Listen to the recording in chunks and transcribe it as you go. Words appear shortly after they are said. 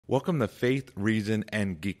Welcome to Faith, Reason,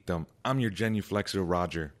 and Geekdom. I'm your genuflexor,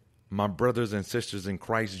 Roger. My brothers and sisters in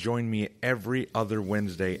Christ join me every other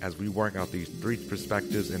Wednesday as we work out these three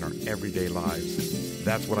perspectives in our everyday lives.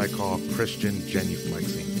 That's what I call Christian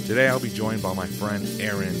genuflexing. Today I'll be joined by my friend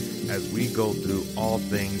Aaron as we go through all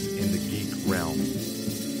things in the geek realm.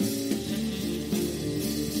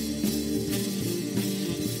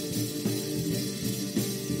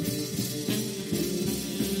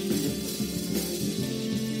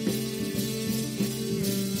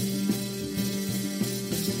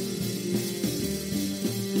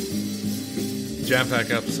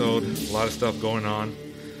 Jam-packed episode, a lot of stuff going on.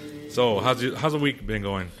 So, how's the week been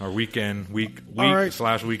going? Our weekend, week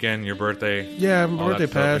right. / weekend, your birthday. Yeah, my birthday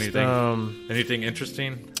passed. Anything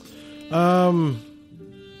interesting? No,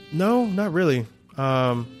 not really.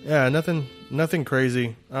 Yeah, nothing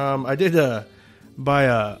crazy. I did buy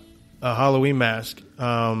a Halloween mask.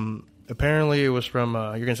 Apparently, it was from.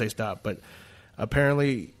 You're gonna say stop, but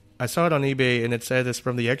apparently, I saw it on eBay and it said it's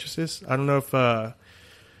from The Exorcist. I don't know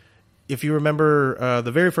if you remember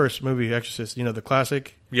the very first movie, Exorcist, you know, the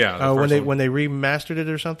classic. Yeah. When they remastered it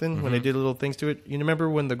or something, mm-hmm. when they did little things to it. You remember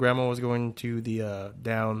when the grandma was going to the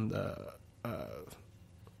down the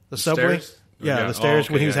subway? Stairs? Yeah, the stairs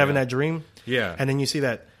when he was having that dream. Yeah. And then you see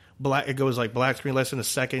that black. It goes like black screen less than a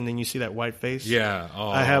second, and then you see that white face. Yeah.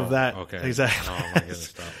 I have that. Okay. Exactly. Oh my goodness.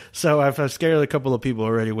 Stop. So I've scared a couple of people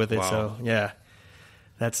already with it. Wow. So yeah.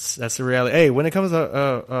 That's the reality. Hey, when it comes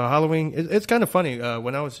to Halloween, it's kind of funny.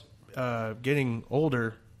 When I was getting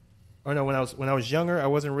older, or no, when I was younger, I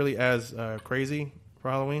wasn't really as crazy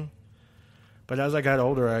for Halloween. But as I got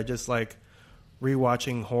older, I just like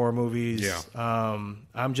rewatching horror movies. Yeah.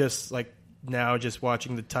 I'm just like now just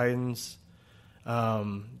watching the Titans.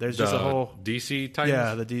 There's just a whole DC Titans.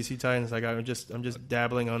 Yeah, the DC Titans. Like I'm just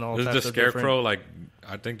dabbling on all. Is types the of Scarecrow different... like?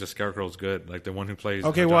 I think the Scarecrow's good. Like the one who plays.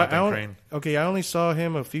 Okay, Crane. I only saw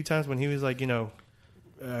him a few times when he was like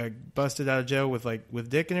busted out of jail with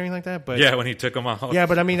Dick and everything like that. But yeah, when he took him out. Yeah,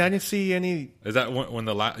 but I mean, I didn't see any. Is that when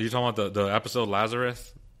you talking about the episode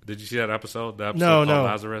Lazarus? Did you see that episode? The episode no, called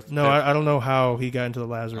Lazarus. No, I don't know how he got into the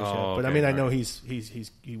Lazarus yet. But okay, I mean, I know he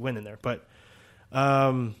went in there. But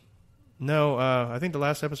no, I think the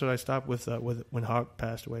last episode I stopped with when Hawk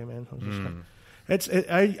passed away. Man,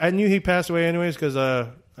 I knew he passed away anyways because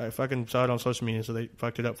I fucking saw it on social media, so they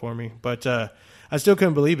fucked it up for me. But I still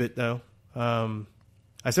couldn't believe it though.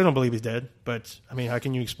 I still don't believe he's dead, but I mean, how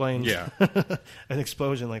can you explain an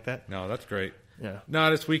explosion like that? No, that's great. Yeah.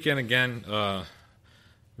 No, this weekend again,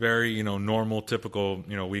 very normal, typical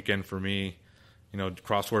weekend for me.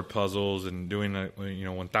 Crossword puzzles and doing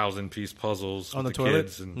 1,000-piece puzzles on with the toilet.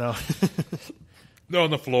 Kids and no,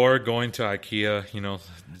 on the floor. Going to IKEA,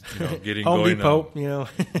 getting Home going.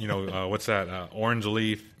 Depot, what's that? Orange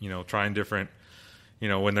leaf. Trying different.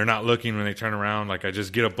 When they're not looking, when they turn around, like I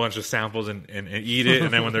just get a bunch of samples and eat it.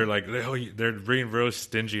 And then when they're like, they're being real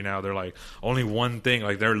stingy now. They're like, only one thing.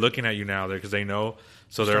 Like they're looking at you now because they know.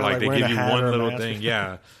 So they're like, they give you one little thing.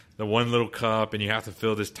 Yeah. The one little cup, and you have to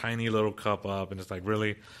fill this tiny little cup up. And it's like,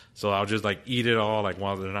 really? So I'll just like eat it all like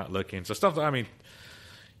while they're not looking. So stuff, I mean,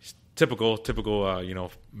 typical,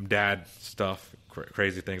 dad stuff.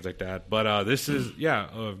 Crazy things like that. But this is,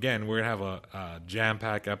 again, we're going to have a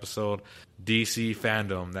jam-packed episode. DC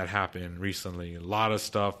Fandom that happened recently. A lot of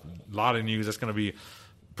stuff, a lot of news. That's going to be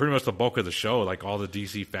pretty much the bulk of the show, like all the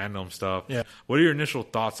DC Fandom stuff. Yeah. What are your initial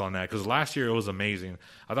thoughts on that? Because last year it was amazing.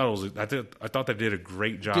 I thought they did a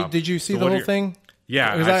great job. Did you see the whole thing?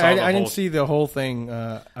 Yeah, I didn't see the whole thing.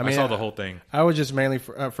 I saw the whole thing. I was just mainly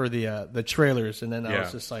for the trailers, and then I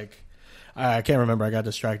was just like, I can't remember. I got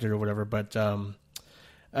distracted or whatever, but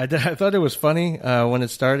I thought it was funny when it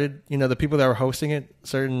started. The people that were hosting it,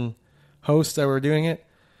 certain hosts that were doing it.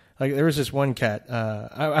 Like there was this one cat.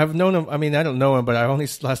 I've known him. I mean, I don't know him, but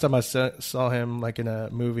last time I saw him like in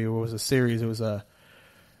a movie. It was a series. It was a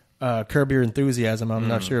Curb Your Enthusiasm. I'm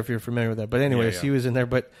not sure if you're familiar with that, but anyways, he was in there.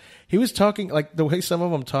 But he was talking like the way some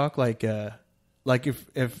of them talk, like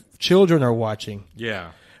if children are watching.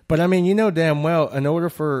 Yeah. But I mean, damn well, in order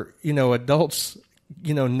for adults.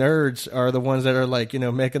 Nerds are the ones that are like,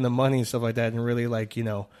 making the money and stuff like that and really like,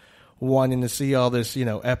 wanting to see all this,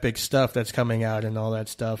 epic stuff that's coming out and all that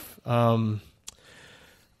stuff. I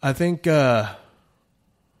think, I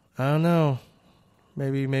don't know,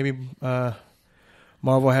 maybe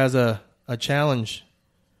Marvel has a challenge.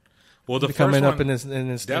 Well, the coming first up in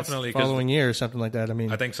this definitely following year or something like that. I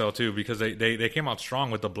mean, I think so too, because they came out strong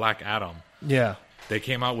with the Black Adam. Yeah. They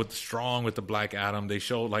came out with the Black Adam. They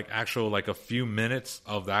showed like a few minutes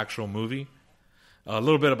of the actual movie. a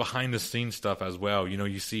little bit of behind the scenes stuff as well. You know,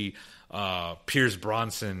 you see Pierce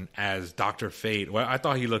Bronson as Dr. Fate. Well, I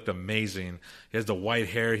thought he looked amazing. He has the white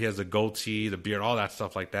hair, he has the goatee, the beard, all that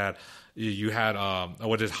stuff like that. You had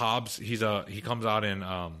what is Hobbs? He comes out in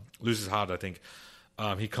Lucius Hobbs, I think.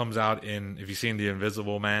 He comes out in, if you've seen The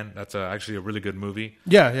Invisible Man, that's actually a really good movie.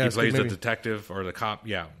 Yeah, he plays the detective or the cop.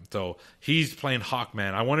 Yeah, so he's playing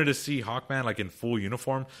Hawkman. I wanted to see Hawkman like in full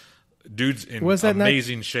uniform. Dude's in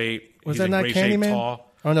amazing shape. Was he's that in not great shape, Candyman?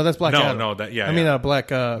 tall. Oh no, that's Black Adam. No, that yeah. I mean, Black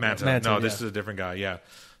Manta. No, this is a different guy. Yeah,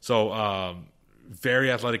 so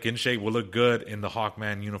very athletic in shape. Will look good in the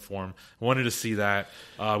Hawkman uniform. Wanted to see that.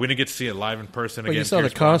 We didn't get to see it live in person. But you saw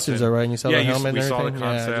Pierce the costumes, right? And you saw the helmet. We and saw the everything?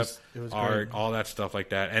 concept, it was art, all that stuff like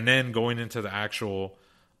that. And then going into the actual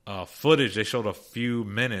footage, they showed a few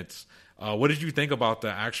minutes. What did you think about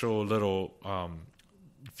the actual little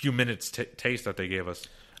few minutes taste that they gave us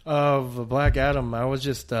of Black Adam? I was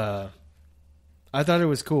just, I thought it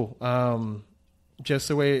was cool. Just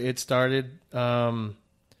the way it started.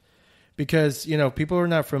 Because, you know, people are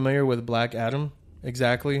not familiar with Black Adam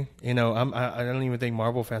exactly. You know, I don't even think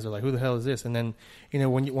Marvel fans are like, who the hell is this? And then, you know,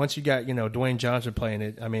 once you got, you know, Dwayne Johnson playing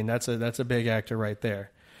it, I mean, that's a big actor right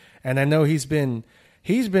there. And I know he's been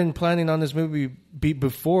planning on this movie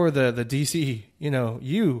before the DC, you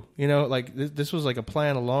know, like this was like a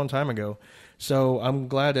plan a long time ago. So I'm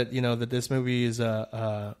glad that, you know, that this movie is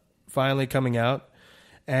finally coming out.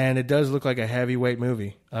 And it does look like a heavyweight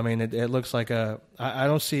movie. I mean, it looks like I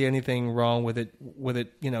don't see anything wrong with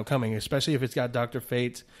it, you know, coming, especially if it's got Dr.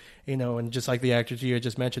 Fate, you know, and just like the actors you had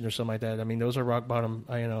just mentioned or something like that. I mean, those are rock bottom,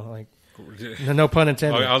 you know, like, no pun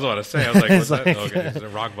intended. Oh, I was about to say, I was like, what's that? Okay,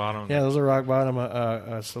 rock bottom. Yeah, those are rock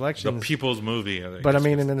bottom selections. The people's movie. I think. But I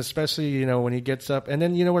mean, and then especially, you know, when he gets up, and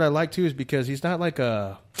then, you know, what I like too is because he's not like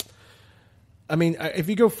I mean, if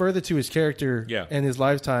you go further to his character and his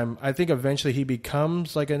lifetime, I think eventually he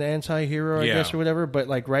becomes like an anti-hero, I guess, or whatever. But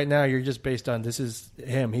like right now, you're just based on this is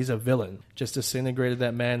him. He's a villain. Just disintegrated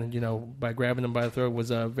that man, you know, by grabbing him by the throat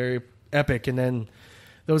was very epic. And then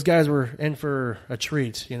those guys were in for a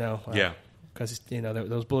treat, you know. Because, you know,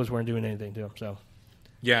 those bullets weren't doing anything to him. So.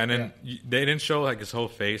 Yeah, and then they didn't show like his whole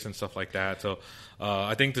face and stuff like that. So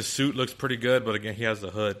I think the suit looks pretty good. But again, he has the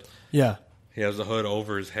hood. Yeah. He has the hood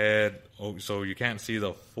over his head, so you can't see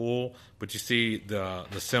the full, but you see the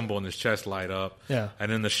symbol in his chest light up. Yeah.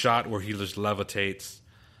 And then the shot where he just levitates,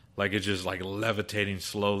 like it's just like levitating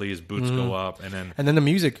slowly. His boots go up, and then the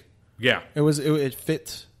music. Yeah. It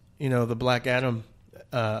fits, you know, the Black Adam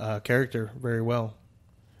character very well.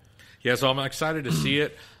 Yeah, so I'm excited to see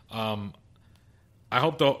it. I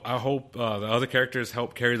hope the other characters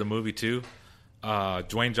help carry the movie too.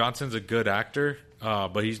 Dwayne Johnson's a good actor,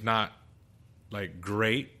 but he's not like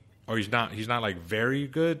great, or he's not like very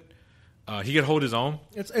good. He could hold his own.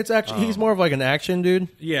 It's actually he's more of like an action dude.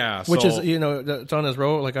 Yeah, which is, you know, it's on his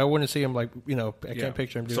role. Like I wouldn't see him like, you know, I can't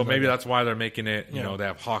picture him doing. So maybe that's why they're making it. You know, they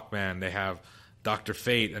have Hawkman, they have Dr.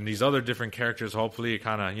 Fate, and these other different characters. Hopefully, it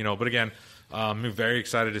kind of, you know. But again, I'm very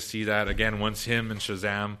excited to see that again once him and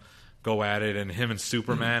Shazam go at it, and him and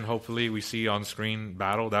Superman. Hopefully, we see on screen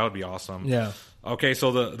battle. That would be awesome. Yeah. Okay,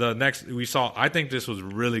 so the next we saw, I think this was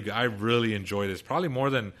really good. I really enjoyed this. Probably more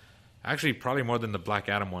than the Black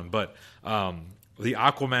Adam one. But the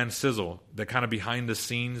Aquaman sizzle, the kind of behind the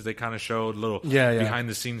scenes, they kind of showed little behind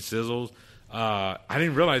the scenes sizzles. I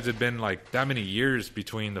didn't realize it'd been like that many years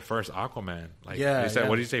between the first Aquaman. Like they said,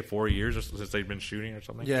 what did you say, 4 years since they've been shooting or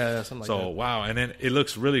something? Yeah, something like that. So wow, and then it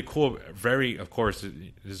looks really cool. Very, of course,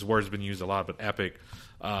 this word's been used a lot, but epic.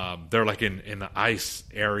 They're like in the ice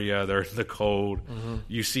area. They're in the cold. Mm-hmm.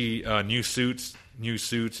 You see new suits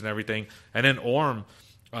and everything. And then Orm,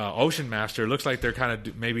 Ocean Master, looks like they're kind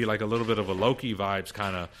of maybe like a little bit of a Loki vibes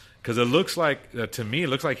kind of. Because it looks like, to me, it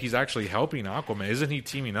looks like he's actually helping Aquaman. Isn't he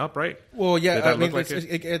teaming up, right? Well, yeah. I mean, I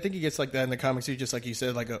think he gets like that in the comics. He's just like you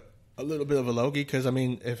said, like a little bit of a Loki. Because, I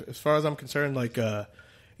mean, as far as I'm concerned, like,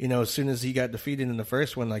 you know, as soon as he got defeated in the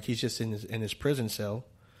first one, like he's just in his prison cell.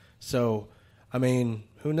 So, I mean,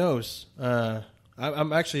 who knows?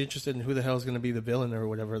 I'm actually interested in who the hell is going to be the villain or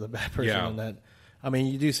whatever, the bad person on that. I mean,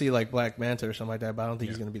 you do see like Black Manta or something like that, but I don't think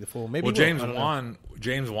he's going to be the fool. Maybe. Well,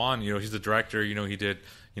 James Wan, you know, he's the director. You know, he did,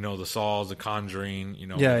 you know, the Saws, the Conjuring, you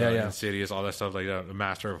know, Insidious, all that stuff like that. The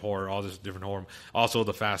Master of Horror, all this different horror. Also,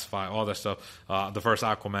 the Fast Five, all that stuff. The first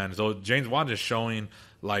Aquaman. So James Wan is showing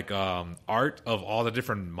like art of all the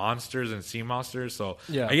different monsters and sea monsters. So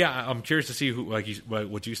I'm curious to see who, like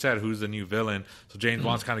what you said, who's the new villain. So James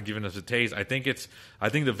Wan's kind of giving us a taste. I think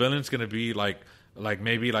the villain's going to be like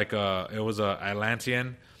maybe like it was a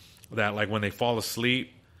Atlantean that like when they fall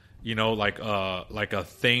asleep like a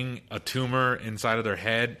thing, a tumor inside of their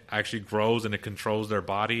head actually grows and it controls their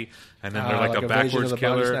body, and then they're like a backwards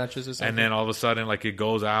killer, and then all of a sudden like it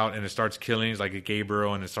goes out and it starts killing, it's like a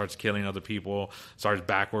Gabriel, and it starts killing other people, starts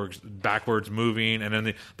backwards moving, and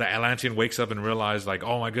then the Atlantean wakes up and realizes like,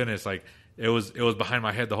 oh my goodness, like it was behind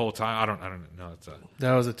my head the whole time. I don't know.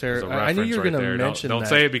 That was a terrible. I knew you were going to mention don't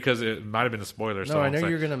say it because it might have been a spoiler. No, I know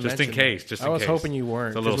you were going to mention. Just in case. I was hoping you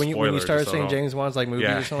weren't. Because when you started saying James Wan's like movies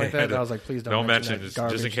or something like that, I was like, please don't mention that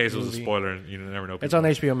just in case it was a spoiler and you never know. It's on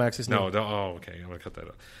HBO Max. It's no, don't. Oh, okay. I'm going to cut that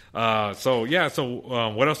up. So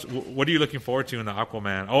what else? What are you looking forward to in the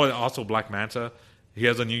Aquaman? Oh, also Black Manta. He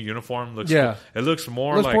has a new uniform. Cool. It looks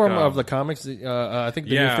more like of the comics. I think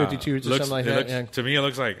the new 52 or something like that. To me, it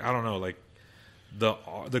looks like, I don't know, like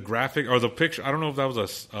the graphic or the picture. I don't know if that was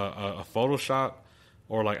a Photoshop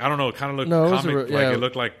or like, I don't know. It kind of looked it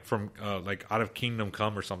looked like from like out of Kingdom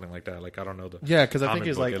Come or something like that. Like, I don't know because I think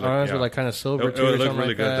his like arms were like kind of silver too, or something really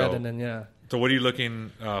like good, that. Though. And then So what are you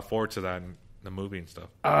looking forward to that in the movie and stuff?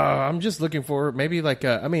 I'm just looking for maybe like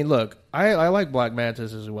I mean, look, I like Black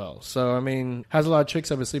Mantis as well. So I mean, has a lot of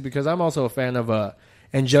tricks obviously, because I'm also a fan of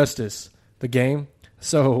Injustice, the game.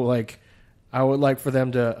 So like, I would like for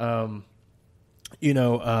them to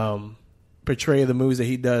portray the moves that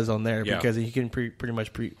he does on there, because he can pretty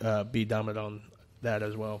much be dominant on that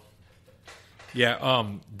as well. Yeah.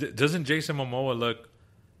 Doesn't Jason Momoa look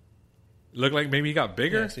like maybe he got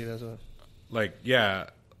bigger? Yeah, see, that's what. Like, yeah.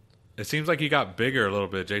 It seems like he got bigger a little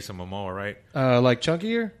bit, Jason Momoa, right? Like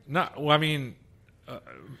chunkier? Well, I mean,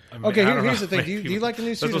 okay. Here's the thing: do you like the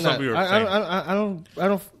new suit? That's what some people were saying. I don't.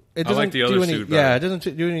 It doesn't like the other suit better. Yeah, it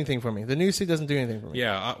doesn't do anything for me. The new suit doesn't do anything for me.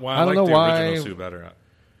 Yeah, I don't like know why. Original suit better.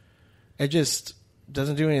 It just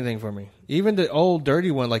doesn't do anything for me. Even the old dirty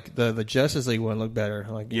one, like the Justice League one, looked better.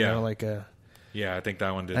 Like you know, like a. Yeah, I think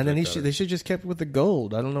that one did. And then they should just kept with the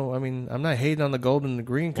gold. I don't know. I mean, I'm not hating on the gold and the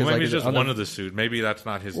green. Well, maybe it's just one of the suit. Maybe that's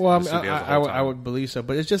not his. Well, I would believe so,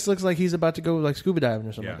 but it just looks like he's about to go like scuba diving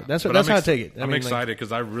or something. Yeah. Like that. That's how I take it. I'm excited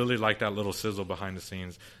because I really like that little sizzle behind the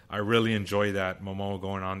scenes. I really enjoy that Momoa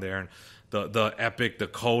going on there, and the epic, the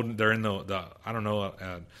cold. They're in the I don't know.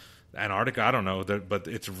 Antarctica, I don't know, but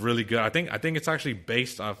it's really good. I think it's actually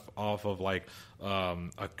based off of like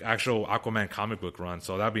an actual Aquaman comic book run,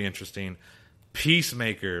 so that'd be interesting.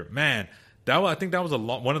 Peacemaker, man, I think that was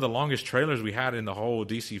one of the longest trailers we had in the whole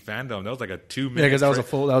DC fandom. That was like a 2 minute. Yeah, because that was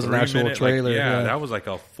an actual trailer. Like, that was like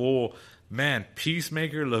a full. Man,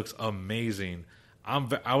 Peacemaker looks amazing.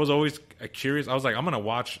 I was always curious. I was like, I'm gonna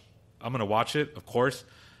watch it, of course.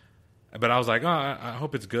 But I was like, I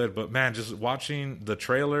hope it's good. But man, just watching the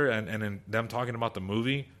trailer and then them talking about the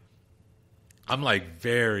movie, I'm like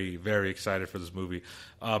very, very excited for this movie.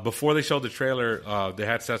 Before they showed the trailer, they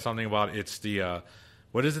had said something about it's the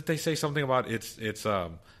what is it? They say something about it's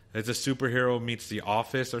a superhero meets The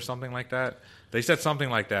Office or something like that. They said something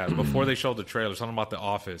like that before they showed the trailer. Something about The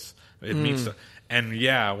Office. It meets, and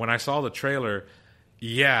yeah, when I saw the trailer.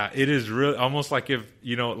 Yeah, it is really almost like if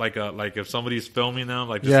like if somebody's filming them,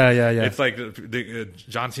 like just, It's like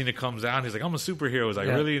John Cena comes out, and he's like, "I'm a superhero." It's like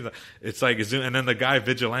really, it's like, and then the guy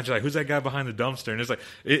Vigilante, like, who's that guy behind the dumpster? And it's like,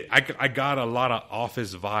 I got a lot of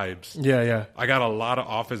Office vibes. Yeah. I got a lot of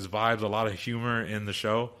Office vibes, a lot of humor in the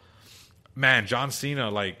show. Man, John Cena,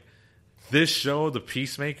 like. This show, The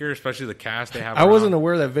Peacemaker, especially the cast they have. I wasn't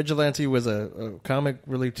aware that Vigilante was a comic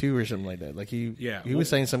relief too, or something like that. Like he was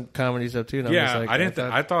saying some comedy stuff too. And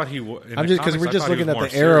I thought he. I'm just because we're just looking at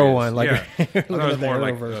the Arrow one. Like I thought it was more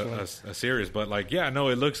like a series, but like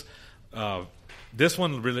it looks. This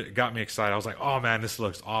one really got me excited. I was like, oh man, this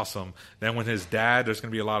looks awesome. Then when his dad, there's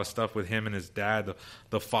going to be a lot of stuff with him and his dad,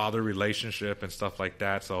 the father relationship and stuff like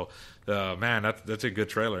that. So, man, that's a good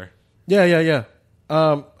trailer. Yeah.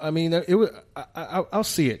 I mean, it was. I'll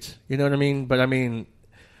see it. You know what I mean? But I mean,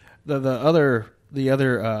 the other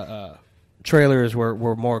trailers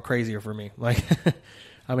were more crazier for me. Like,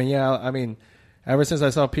 I mean, ever since I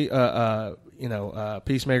saw Peacemaker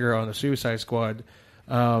on the Suicide Squad,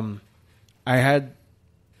 I had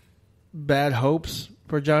bad hopes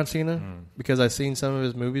for John Cena because I've seen some of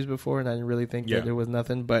his movies before, and I didn't really think that it was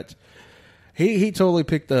nothing, but. He totally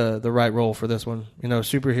picked the right role for this one,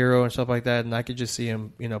 superhero and stuff like that, and I could just see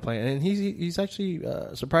him, playing. And he's actually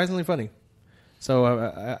surprisingly funny. So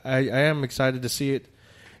I am excited to see it,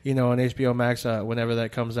 on HBO Max whenever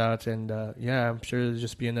that comes out. And I'm sure it'll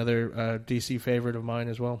just be another DC favorite of mine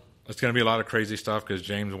as well. It's going to be a lot of crazy stuff because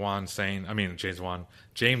James Gunn,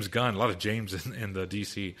 a lot of James in the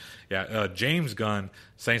DC. Yeah, James Gunn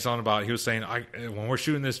saying something about, he was saying, when we're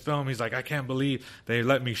shooting this film, he's like, I can't believe they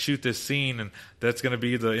let me shoot this scene, and that's going to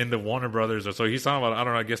be the end of Warner Brothers. Or so he's talking about, I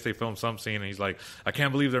don't know, I guess they filmed some scene, and he's like, I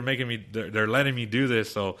can't believe they're letting me do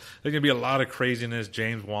this. So there's going to be a lot of craziness.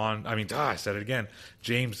 I said it again,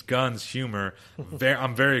 James Gunn's humor.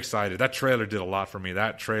 I'm very excited. That trailer did a lot for me.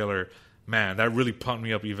 That trailer, man, that really pumped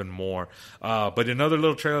me up even more. But another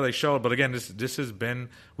little trailer they showed, but again, this has been,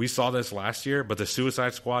 we saw this last year, but the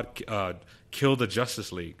Suicide Squad killed the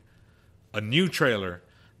Justice League. A new trailer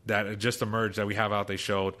that just emerged that we have out, they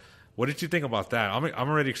showed. What did you think about that? I'm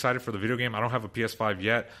already excited for the video game. I don't have a PS5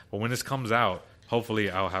 yet, but when this comes out, hopefully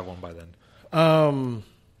I'll have one by then.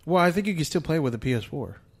 Well, I think you can still play with a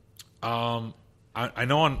PS4. I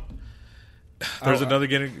know there's another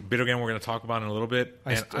video game we're going to talk about in a little bit,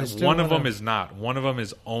 one of them is not. One of them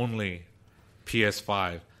is only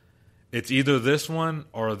PS5. It's either this one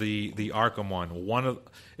or the Arkham one.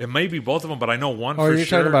 It may be both of them, but I know one for sure. Are you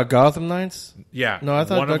talking about Gotham Knights? Yeah. No, I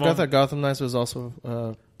thought Gotham Knights was also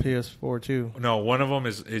PS4 too. No, one of them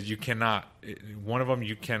is you cannot. One of them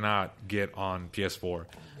you cannot get on PS4.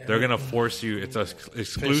 They're gonna force you. It's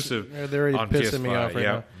exclusive. They're already on pissing PS5. me off right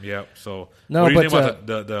now. Yep. So no, what do you but think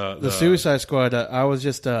about the Suicide Squad? I was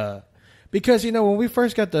just because when we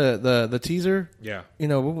first got the teaser, it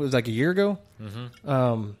was like a year ago.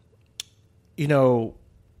 Mm-hmm.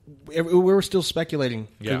 We were still speculating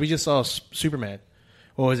because we just saw Superman.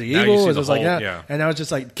 Well, was it evil? Was it like that? Yeah. And I was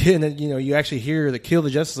just like, you actually hear the kill the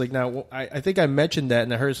Justice League. Now, I think I mentioned that,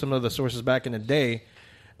 and I heard some of the sources back in the day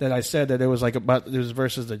that I said that it was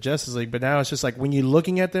versus the Justice League. But now it's just like when you're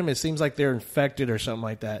looking at them, it seems like they're infected or something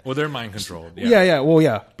like that. Well, they're mind controlled. Yeah. Well,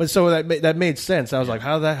 yeah. But so that made sense. I was like,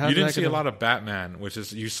 how that? You didn't see a lot of Batman, which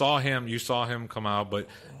is you saw him come out, but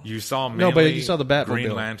you saw mainly but you saw the Batmobile.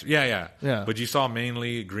 Green Lantern. Yeah. But you saw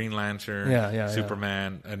mainly Green Lantern,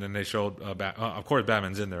 Superman, and then they showed of course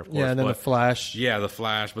Batman's in there, of course. Yeah, and then the Flash. Yeah, the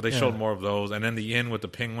Flash. But they showed more of those, and then the end with the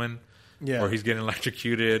Penguin. Yeah. Where he's getting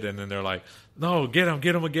electrocuted, and then they're like, "No, get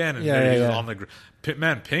him again!" And he's on the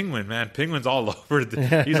Penguin's all over.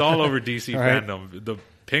 He's all over DC fandom. The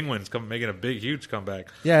Penguin's making a huge comeback.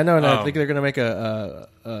 Yeah, no, I think they're going to make a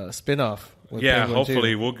spin-off. Penguin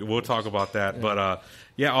hopefully too. we'll talk about that. Yeah. But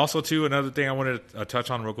also too, another thing I wanted to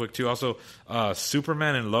touch on real quick too. Also,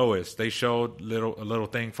 Superman and Lois. They showed a little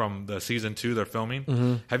thing from the season 2 they're filming.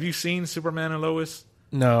 Mm-hmm. Have you seen Superman and Lois?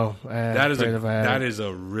 No, that is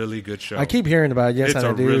a really good show. I keep hearing about it. Yes,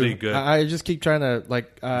 I do. Really good. I just keep trying to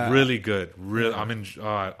really good.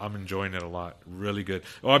 I'm enjoying it a lot. Really good.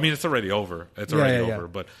 Well, I mean, it's already over. It's already over.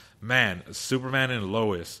 But man, Superman and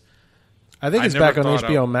Lois. I think it's back on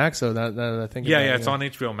HBO Max. So that I think. It's on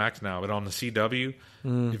HBO Max now. But on the CW,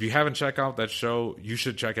 if you haven't checked out that show, you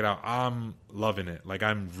should check it out. I'm loving it.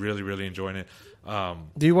 I'm really, really enjoying it.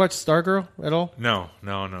 Do you watch Stargirl at all? No.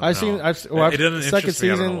 I've seen. It doesn't second season.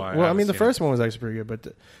 Me. I don't know why. Well, I mean, the first one was actually pretty good, but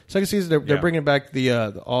the second season they're bringing back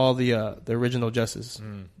all the original Justice,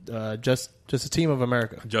 just a Team of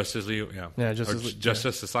America, Justice League,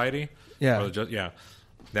 Justice Society,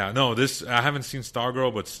 Yeah, no, I haven't seen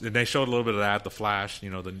Stargirl, but they showed a little bit of that. The Flash,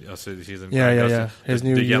 the season. His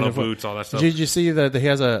new the yellow uniform. boots, all that stuff. Did you see that he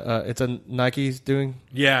has it's a Nike's doing?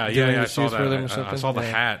 I saw that. I saw the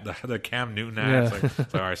hat, the Cam Newton hat. It's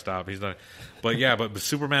like, all right, stop. He's done. But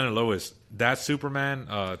Superman and Lois, that Superman,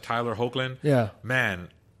 Tyler Hoechlin. Yeah, man,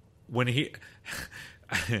 when he.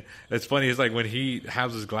 It's funny. It's like when he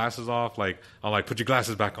has his glasses off. I'm like, put your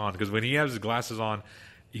glasses back on, because when he has his glasses on,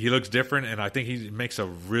 he looks different, and I think he makes a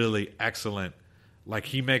really excellent,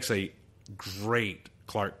 he makes a great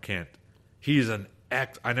Clark Kent. He's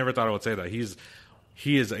I never thought I would say that.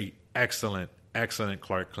 He is a excellent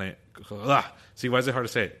Clark Kent. See, why is it hard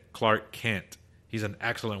to say it? Clark Kent. He's an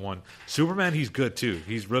excellent one. Superman, he's good too.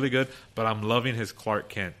 He's really good, but I'm loving his Clark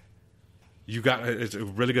Kent. It's a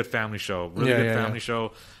really good family show. Family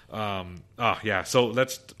show. So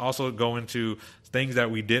let's also go into things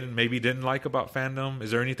that we didn't like about Fandom.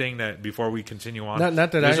 Is there anything that, before we continue on,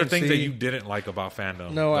 not that is there things that you didn't like about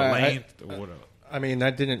Fandom? No, length. I mean,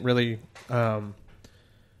 I didn't really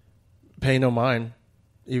pay no mind,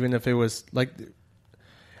 even if it was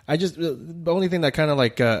I just, the only thing that kind of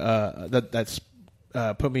that's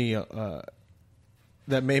put me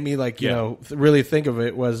that made me really think of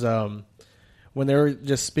it was when they were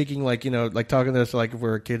just speaking like like talking to us like if we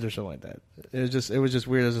were kids or something like that. It was just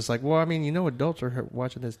weird. It was just like, well, I mean, adults are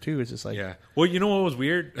watching this too. It's just like, yeah. Well, you know what was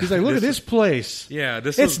weird? He's like, look at this place. Yeah,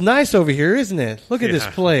 it's nice over here, isn't it? Look at this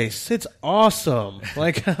place. It's awesome.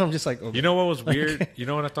 Like I'm just like, okay. You know what was weird? You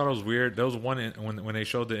know what I thought was weird? There was one when they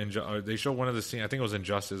showed they showed one of the scenes. I think it was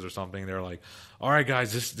Injustice or something. They were like, all right,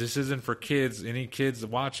 guys, this isn't for kids. Any kids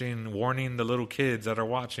watching, warning the little kids that are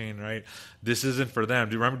watching, right? This isn't for them.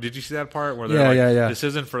 Do you remember? Did you see that part where they're like, this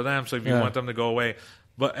isn't for them. So if you want them to go away.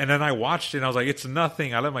 And then I watched it and I was like, it's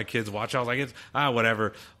nothing. I let my kids watch. I was like, it's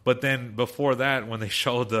whatever. But then before that, when they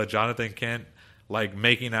showed Jonathan Kent like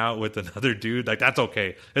making out with another dude, like that's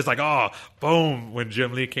okay. It's like, oh, boom, when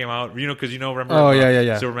Jim Lee came out, because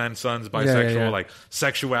remember Superman's son's bisexual, like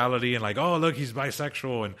sexuality and like, oh look, he's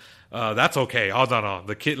bisexual and that's okay. Oh no,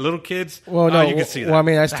 the little kids. Well, no, you can see that. Well, I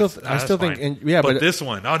mean, I still think, but this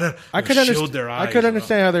one, I could understand. I could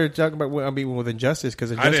understand how they're talking about. I mean, with Injustice,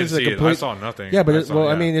 because Injustice is a complete. I saw nothing. Yeah, but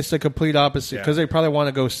I mean, it's the complete opposite because they probably want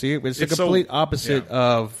to go see it. But it's the complete opposite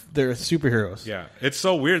of their superheroes. Yeah, it's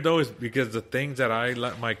so weird though, is because the things that I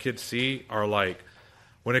let my kids see are like.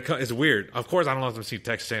 When it comes, it's weird. Of course, I don't let them see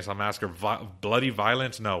Texas Chainsaw Massacre, bloody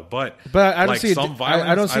violence. No, but I don't like see some violence.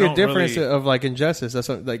 I don't see a difference of like Injustice. That's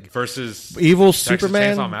like versus evil Texas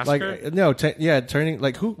Superman. Chainsaw Massacre? Like no, turning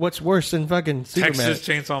like who? What's worse than fucking Superman? Texas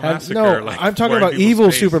Chainsaw Massacre. No, like, I'm talking about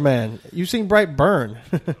evil Superman. You've seen Bright Burn.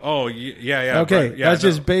 Oh yeah. Okay, Bright, yeah, that's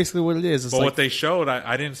just basically what it is. But like, what they showed,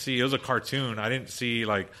 I didn't see. It was a cartoon. I didn't see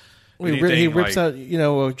like he rips out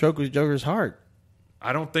Joker's heart.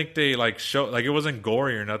 I don't think they like show like it wasn't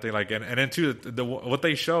gory or nothing like and then too the what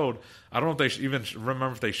they showed. I don't know if they even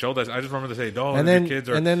remember if they showed that. I just remember they say, "Oh, and then the kids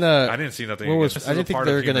are." And then I didn't see nothing. I didn't think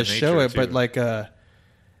they were going to show it, but like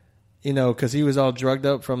because he was all drugged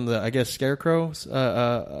up from the Scarecrow's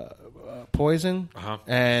poison,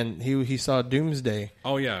 and he saw Doomsday.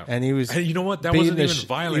 Oh yeah, and he was. Hey, you know what? That wasn't even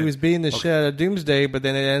violent. He was beating the shit out of Doomsday, but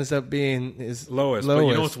then it ends up being his Lois. But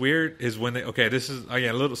you know what's weird is when they. Okay, this is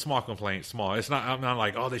again a little small complaint. Small. It's not. I'm not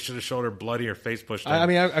like they should have showed her bloody or face pushed. I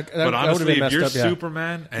mean, but honestly, if you're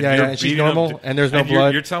Superman and you're and she's normal and there's no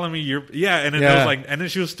blood, you're telling me and then it was like, and then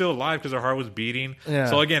she was still alive because her heart was beating. Yeah.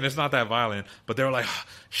 So again, it's not that violent, but they were like,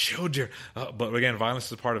 showed your. But again,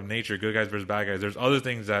 violence is part of nature. Good guys versus bad guys. There's other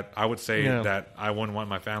things that I would say that I wouldn't want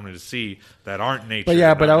my family to see that aren't nature.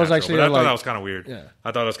 But I was actually. I thought that was kind of weird. Yeah.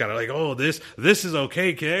 I thought it was kind of like, oh, this is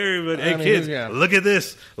okay, everybody. Hey, kids, look at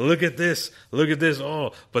this, look at this, look at this.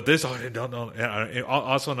 Oh, but this, don't.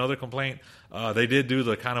 Also, another complaint. They did do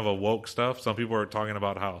the kind of a woke stuff. Some people are talking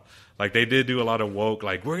about how, like, they did do a lot of woke.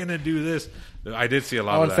 Like, we're gonna do this. I did see a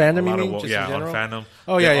lot of that. Fandom, a lot you of mean? woke, on Fandom.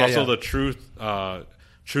 Oh yeah. Also, the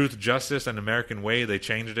Truth, Justice, and American Way. They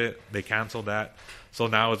changed it. They canceled that. So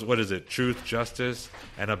now it's, what is it? Truth, Justice,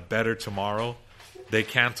 and a Better Tomorrow. They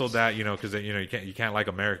canceled that, because you can't like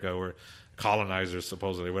America. We're colonizers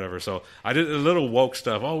supposedly, whatever. So I did a little woke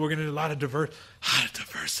stuff. Oh, we're gonna do a lot of diversity,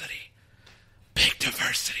 big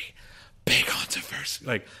on diversity.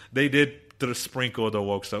 Like they did to sprinkle the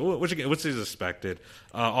woke stuff, which is expected.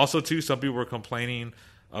 Also, too, some people were complaining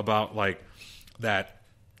about like that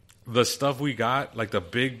the stuff we got, like the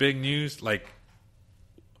big news, like.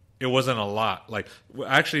 It wasn't a lot. Like,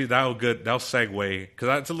 actually, that'll segue, because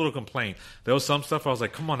that's a little complaint. There was some stuff I was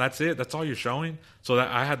like, come on, that's it? That's all you're showing? So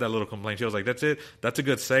I had that little complaint. She was like, that's it? That's a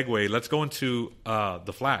good segue. Let's go into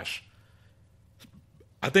The Flash.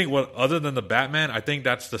 I think other than the Batman, I think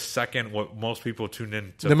that's the second what most people tune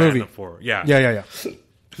in to the movie for. Yeah. Yeah. I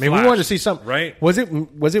mean, we wanted to see something. Right? Was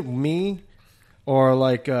it me or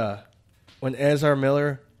like when Ezra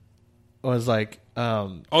Miller was like,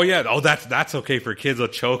 that's okay for kids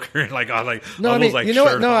with choker. Like, I like, no, I mean, you know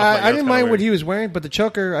what? No, I didn't mind what he was wearing, but the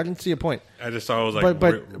choker, I didn't see a point. I just thought it was like,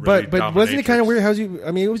 but wasn't it kind of weird how he?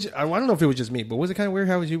 I mean, it was. I don't know if it was just me, but was it kind of weird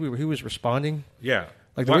how he was responding? Yeah,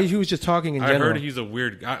 like the way he was just talking in general. I heard he's a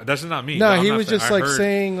weird guy. That's not me. No, he was just like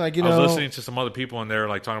saying like I was listening to some other people and they're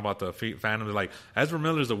like talking about the Fandom. They're like, Ezra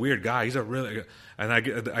Miller's a weird guy. He's a really. And I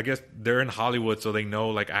guess they're in Hollywood, so they know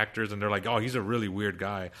like actors, and they're like, "Oh, he's a really weird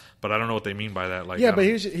guy." But I don't know what they mean by that. Like, yeah, but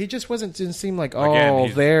he just didn't seem like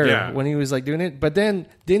there when he was like doing it. But then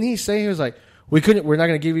didn't he say he was like, we're not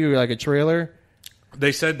going to give you like a trailer.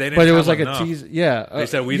 They said they didn't, but it was like enough. A tease. Yeah, they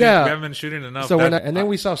said we haven't been shooting enough. So and then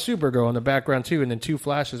we saw Supergirl in the background too, and then two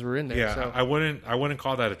Flashes were in there. Yeah, so. I wouldn't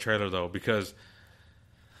call that a trailer though, because.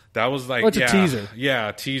 That was like it's a teaser. Yeah,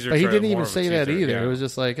 a teaser. But he didn't even say that either. Yeah. It was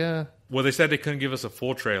just like, Well, they said they couldn't give us a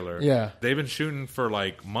full trailer. Yeah. They've been shooting for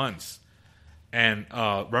like months. And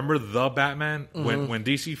remember The Batman? Mm-hmm. When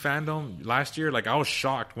DC Fandom last year, like I was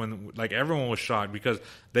shocked when like everyone was shocked because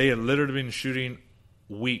they had literally been shooting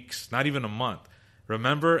weeks, not even a month.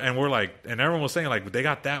 Remember? And we're like, and everyone was saying like they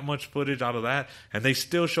got that much footage out of that, and they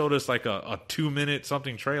still showed us like a 2-minute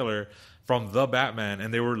something trailer from the Batman,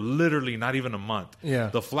 and they were literally not even a month. Yeah.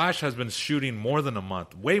 The Flash has been shooting more than a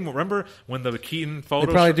month. Way more. Remember when the Keaton photos?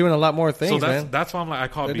 They're probably doing a lot more things, so man. That's why I'm like, I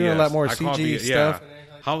call it BS. They're doing a lot more CG stuff.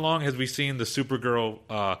 Yeah. How long has we seen the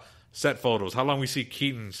Supergirl set photos? How long we see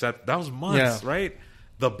Keaton set? That was months, right?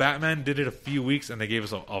 The Batman did it a few weeks, and they gave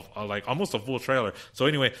us a like almost a full trailer. So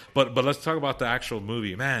anyway, but let's talk about the actual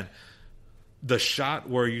movie, man. The shot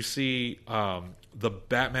where you see the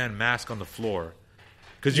Batman mask on the floor,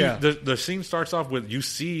 because the scene starts off with you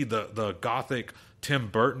see the gothic Tim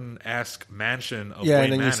Burton-esque mansion of Wayne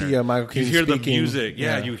and then Manor. you see Michael Keaton You hear speaking. the music,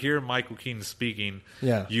 you hear Michael Keaton speaking.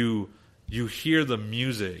 Yeah, You hear the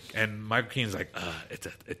music, and Michael Keaton's like,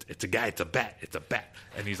 it's a guy, it's a bat,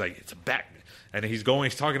 and he's like, it's a bat. And he's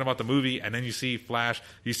talking about the movie, and then you see Flash.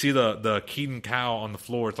 You see the Keaton cow on the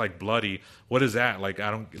floor. It's like bloody. What is that? Like I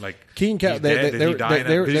don't like Keaton cow. Did he die?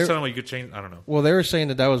 Did he tell him you could change? I don't know. Well, they were saying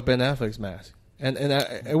that was Ben Affleck's mask, and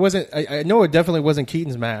it wasn't. I know it definitely wasn't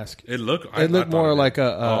Keaton's mask. It looked more like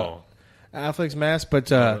Affleck's mask,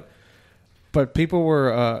 but people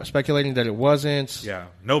were speculating that it wasn't. Yeah,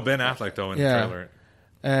 no Ben Affleck though in the trailer.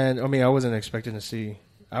 And I mean, I wasn't expecting to see.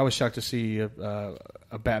 I was shocked to see a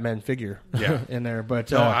Batman figure in there,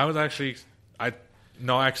 but no, I was actually I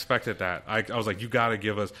expected that. I was like, you got to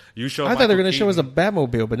give us. You showed. I thought they were going to show us a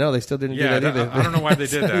Batmobile, but no, they still didn't do that either. I don't know why they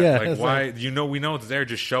did that. like why? Like, we know it's there.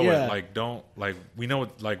 Just show it. Like don't like we know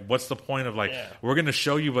like what's the point of like we're going to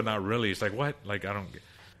show you, but not really. It's like what? Like I don't.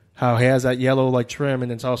 How he has that yellow like trim,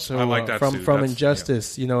 and it's also I like that from suit.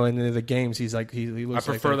 Injustice. You know, in the games, he's like he looks.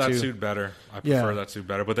 I prefer like that too. suit better. I prefer that suit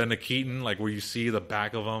better. But then the Keaton, like where you see the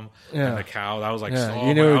back of him and the cow, that was like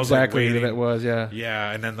you knew exactly who that was.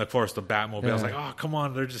 Yeah, and then of course the Batmobile. I was like, oh come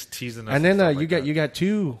on, they're just teasing us. And then you got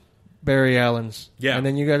two Barry Allens. Yeah, and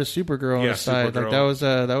then you got a Supergirl on the side. Like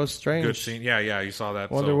that was strange. Good scene. Yeah, you saw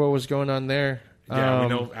that. Wonder what was going on there. Yeah, we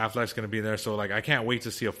know Affleck's going to be there, so like I can't wait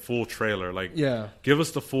to see a full trailer. Like, give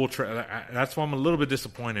us the full trailer. That's why I'm a little bit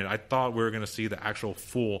disappointed. I thought we were going to see the actual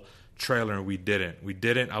full trailer, and we didn't.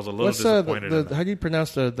 I was a little disappointed. How do you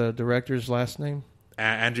pronounce the director's last name?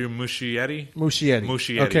 Andrew Muschietti.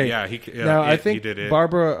 Muschietti. Okay. Yeah, I think he did it.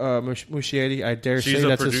 Barbara Muschietti. I dare say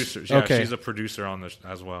that's producer. She's a producer on this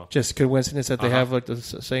as well. Just coincidence that they have like the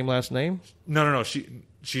same last name. No.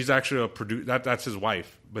 She's actually a producer. That's his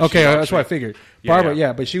wife. But okay, that's what I figured.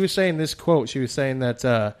 Barbara, but she was saying this quote. She was saying that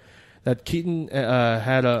that Keaton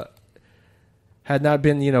had not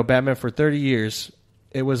been Batman for 30 years.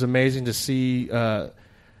 It was amazing to see them,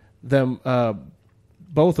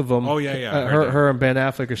 both of them. Oh yeah. Her and Ben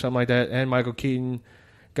Affleck or something like that, and Michael Keaton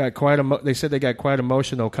got quite. They said they got quite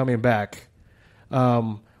emotional coming back.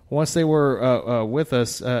 Once they were with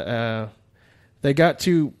us, they got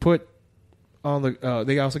to put.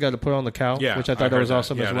 They also got to put on the cow, which I thought that was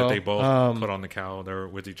awesome as well. That they both put on the cow. They're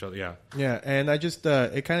with each other. Yeah, and I just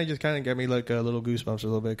it kind of got me like a little goosebumps a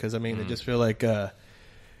little bit because I mean I just feel like I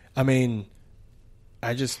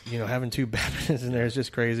just having two Batmans in there is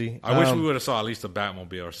just crazy. I wish we would have saw at least a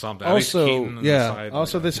Batmobile or something. At also, least Keaton on the side,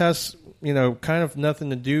 also this has kind of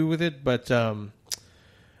nothing to do with it, but the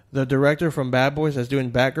director from Bad Boys that's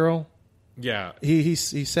doing Batgirl. Yeah, he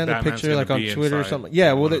sent Batman's a picture like on Twitter or something.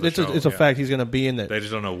 Yeah, well, it's a fact he's going to be in there. They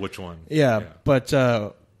just don't know which one. Yeah. But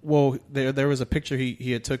there was a picture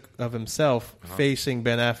he had took of himself facing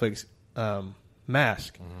Ben Affleck's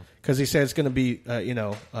mask because he said it's going to be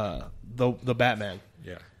the Batman.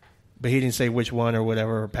 Yeah. But he didn't say which one or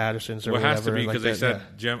whatever, or Patterson's or whatever. It has to be because they said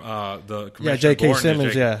Jim, the commissioner. J.K.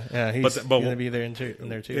 Simmons. He's going to be there in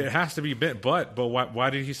there too. It has to be, but why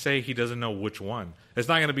did he say he doesn't know which one? It's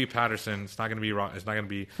not going to be Patterson. It's not going to be. It's not going to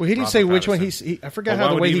be. Well, he didn't say which one. I forgot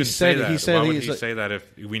how the way he said it. He said why would he say that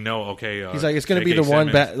if we know? Okay, he's like it's going to be the one.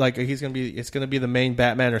 It's going to be the main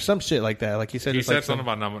Batman or some shit like that. Like he said. He said something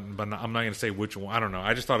about, but I'm not going to say which one. I don't know.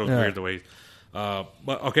 I just thought it was weird the way. But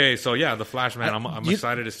okay, so yeah, the Flash, man. I'm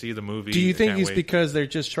excited to see the movie. Do you think it's because they're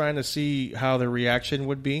just trying to see how the reaction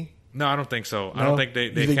would be? No, I don't think so. No? I don't think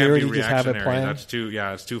they can't be reactionary. That's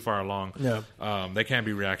it's too far along. Yeah. They can't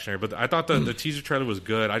be reactionary. But I thought the teaser trailer was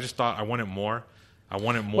good. I just thought I wanted more.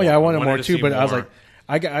 Well, yeah, I wanted more too. But I was like,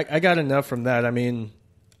 I got enough from that. I mean,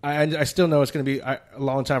 I still know it's going to be a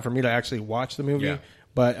long time for me to actually watch the movie. Yeah.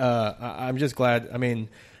 But I'm just glad. I mean,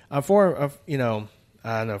 I'm for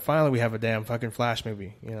I don't know. Finally, we have a damn fucking Flash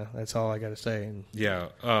movie. That's all I got to say. And yeah.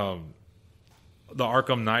 The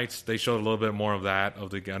Arkham Knights, they showed a little bit more of that,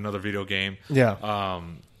 of another video game. Yeah.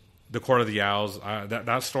 The Court of the Owls, that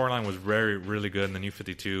storyline was really good in the New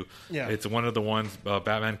 52. Yeah. It's one of the ones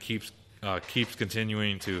Batman keeps keeps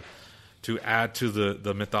continuing to add to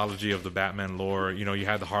the mythology of the Batman lore. You know, you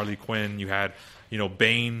had the Harley Quinn, you had, you know,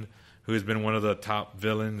 Bane, who has been one of the top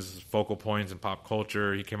villains, focal points in pop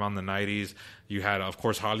culture. He came out in the 90s. You had, of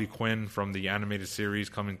course, Harley Quinn from the animated series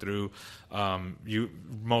coming through.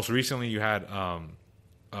 Most recently, you had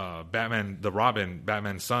Batman, the Robin,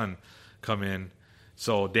 Batman's son, come in.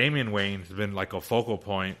 So Damian Wayne has been like a focal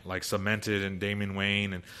point, like cemented in Damian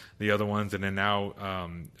Wayne and the other ones. And then now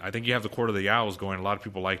I think you have the Court of the Owls going. A lot of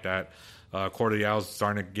people like that. Court of the Owls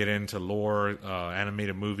starting to get into lore,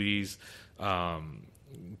 animated movies,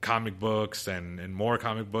 comic books and more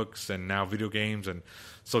comic books, and now video games. And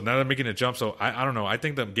so now they're making a jump. So I don't know. I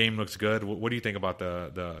think the game looks good. What do you think about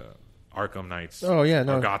the Arkham Knights? Oh yeah,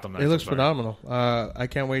 no, Gotham Knights. It looks phenomenal. I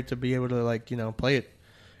can't wait to be able to play it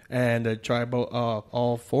and try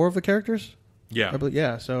all 4 of the characters. Yeah, I believe,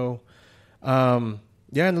 yeah. So, and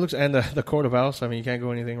it looks, and the Court of Owls. I mean, you can't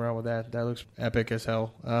go anything wrong with that. That looks epic as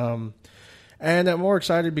hell. And I'm more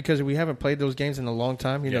excited because we haven't played those games in a long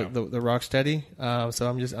time. You know, the Rocksteady. So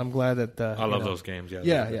I'm glad that I love those games.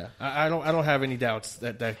 Yeah. I don't have any doubts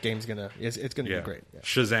that game's it's gonna be great. Yeah.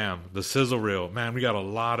 Shazam, the sizzle reel, man. We got a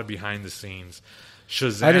lot of behind the scenes.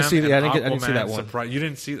 Shazam. I didn't see that one. You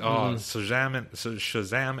didn't see? Shazam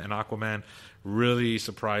and Aquaman really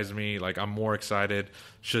surprised me. Like, I'm more excited.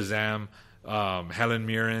 Shazam, Helen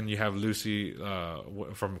Mirren. You have Lucy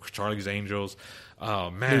from Charlie's Angels.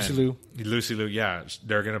 Man, Lucy Liu. Yeah,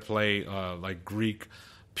 they're gonna play like Greek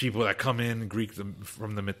people that come in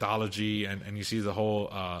from the mythology, and you see the whole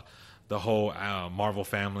Marvel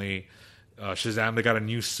family. Shazam, they got a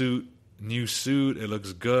new suit. It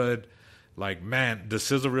looks good. Like, man, the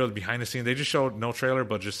sizzle reels behind the scene. They just showed no trailer,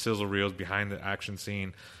 but just sizzle reels behind the action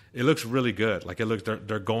scene. It looks really good. Like, it looks.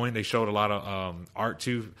 They're going. They showed a lot of art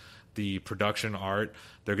too. The production art.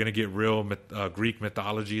 They're going to get real Greek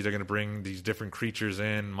mythology. They're going to bring these different creatures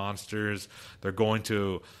in, monsters. They're going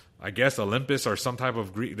to, I guess, Olympus or some type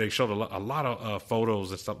of Greek. They showed a lot of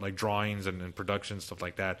photos and stuff, like drawings and production, stuff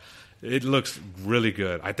like that. It looks really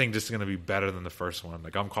good. I think this is going to be better than the first one.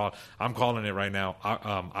 Like, I'm calling it right now.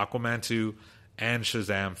 Aquaman 2 and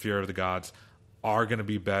Shazam, Fear of the Gods, are going to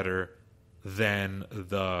be better than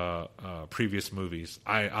the previous movies.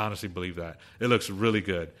 I honestly believe that. It looks really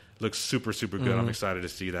good. It looks super, super good. I'm excited to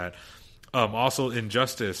see that. Also,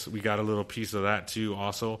 Injustice, we got a little piece of that too.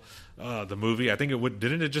 Also, the movie, I think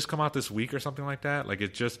didn't it just come out this week or something like that? Like,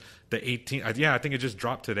 it just the 18th. Yeah, I think it just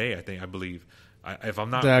dropped today. I believe. If I'm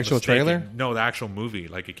not the actual mistaken, trailer. No, the actual movie.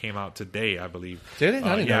 Like, it came out today, I believe. Did it?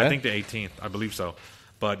 I think the 18th. I believe so.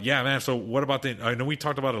 But yeah, man. So what about I know we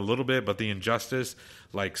talked about it a little bit, but the Injustice,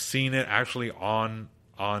 like seeing it actually on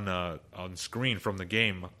screen from the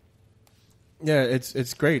game. Yeah,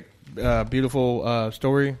 it's great. Beautiful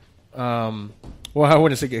story. Well, I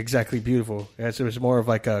wouldn't say exactly beautiful. It was more of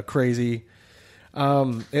like a crazy.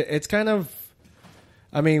 It's kind of.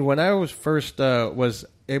 I mean, when I was first was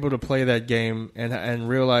able to play that game and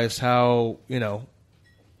realize how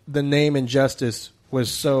the name Injustice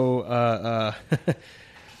was so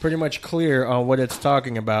pretty much clear on what it's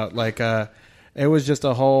talking about. Like, it was just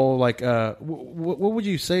a whole like. What would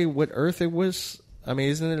you say? What Earth it was? I mean,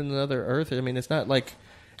 isn't it another Earth? I mean, it's not like.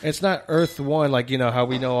 It's not Earth 1, like, how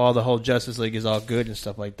we know all the whole Justice League is all good and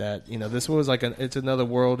stuff like that. This was like it's another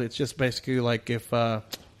world. It's just basically like if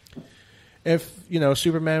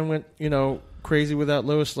Superman went, crazy without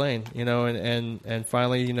Lois Lane, and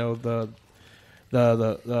finally, but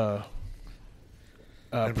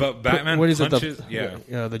Batman what is punches,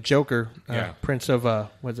 the Joker, Prince of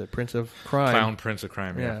Prince of Crime, Clown Prince of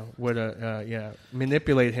Crime, would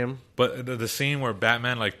manipulate him. But the scene where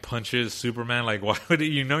Batman like punches Superman, like, why would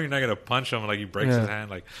you're not gonna punch him, like he breaks his hand,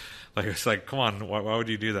 like it's like, come on, why would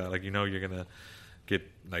you do that? Like, you're gonna get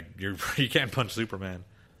like you can't punch Superman.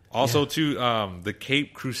 Also, too, the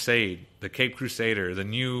Cape Crusader, the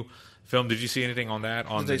new film. Did you see anything on that?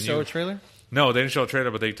 Did they show a trailer? No, they didn't show a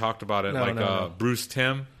trailer, but they talked about it. No. Bruce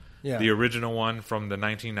Timm, the original one from the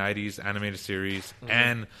 1990s animated series,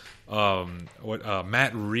 and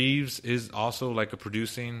Matt Reeves is also like a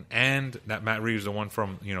producing, and that Matt Reeves, the one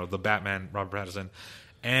from the Batman, Robert Pattinson,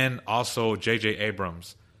 and also J.J.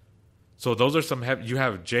 Abrams. So those are some. You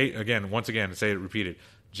have once again, say it repeated.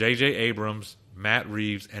 J.J. Abrams, Matt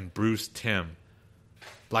Reeves, and Bruce Timm.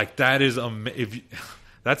 Like, that is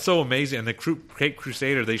that's so amazing. And the Cape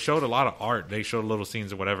Crusader, they showed a lot of art. They showed little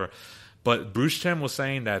scenes or whatever. But Bruce Timm was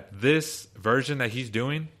saying that this version that he's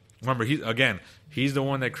doing, remember, he's the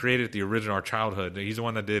one that created the original Our Childhood. He's the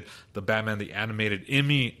one that did the Batman, the animated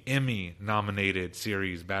Emmy-nominated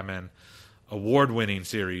series, Batman award-winning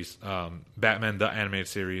series, Batman, the animated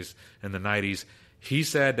series in the 90s. he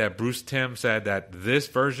said that Bruce Timm said that this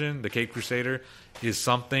version, the Caped Crusader, is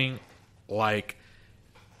something like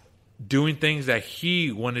doing things that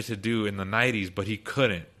he wanted to do in the 90s, but he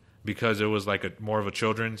couldn't because it was like more of a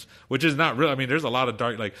children's, which is not real. I mean, there's a lot of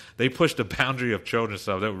dark, like they pushed the boundary of children's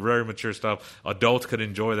stuff. That very mature stuff. Adults could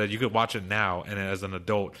enjoy that. You could watch it now and as an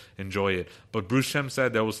adult enjoy it. But Bruce Timm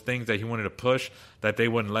said there was things that he wanted to push that they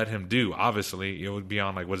wouldn't let him do. Obviously, it would be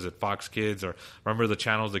on like, what is it, Fox Kids, or remember the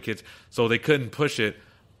channels, the kids. So they couldn't push it.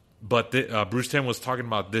 But Bruce Timm was talking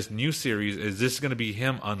about this new series. Is this going to be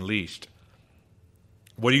him unleashed?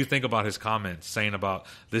 What do you think about his comments saying about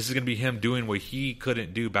this is going to be him doing what he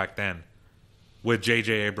couldn't do back then with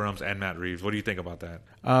J.J. Abrams and Matt Reeves? What do you think about that?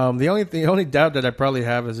 The only doubt that I probably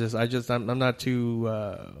have is this: I'm not too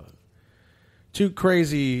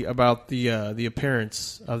crazy about the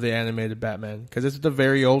appearance of the animated Batman, because it's the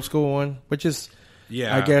very old school one, which is,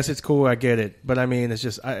 yeah, I guess it's cool. I get it, but I mean, it's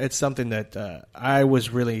just it's something that I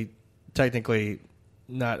was really technically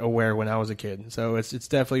not aware when I was a kid, so it's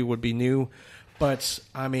definitely would be new. But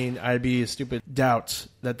I mean, I'd be a stupid doubt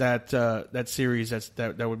that series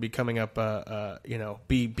that would be coming up,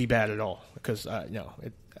 be bad at all, because I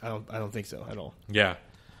don't think so at all. Yeah.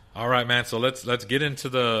 All right, man. So let's get into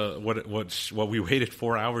the what we waited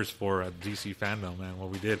 4 hours for at DC Fandom, man. What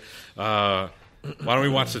we did. Why don't we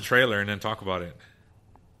watch the trailer and then talk about it?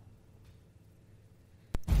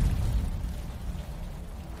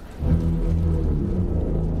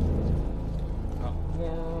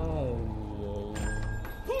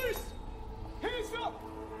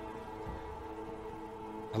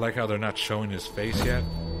 I like how they're not showing his face yet.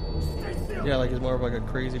 Yeah, like he's more of like a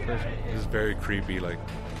crazy person. He's very creepy, like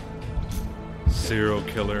serial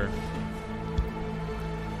killer.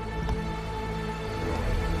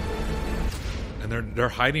 And they're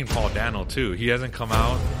hiding Paul Dano too. He hasn't come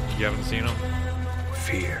out. You haven't seen him.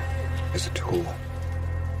 Fear is a tool.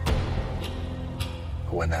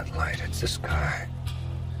 But when that light hits the sky,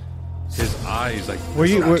 his eyes like. Were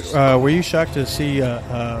you shocked to see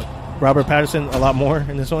Robert Pattinson a lot more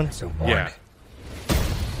in this one? Yeah.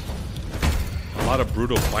 A lot of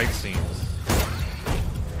brutal fight scenes.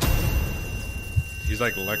 He's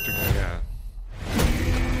like electric, yeah.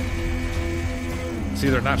 See,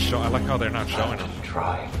 they're not showing. I like how they're not showing him.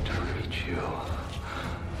 Trying to reach you.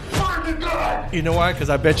 You know why? Because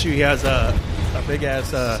I bet you he has a big ass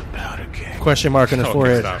question mark on his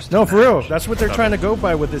forehead. No, for real. That's what they're trying to go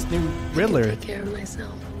by with this new Riddler. Take care of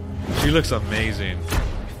myself. She looks amazing.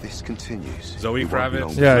 This continues. Zoe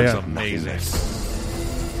Kravitz looks amazing.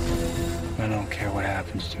 I don't care what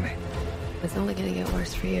happens to me. It's only going to get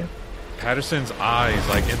worse for you. Patterson's eyes,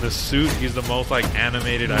 like in the suit, he's the most like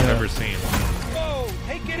animated I've ever seen. Whoa,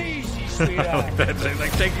 take it easy, sweetheart. Like that,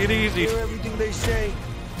 like take it easy. Hear everything they say,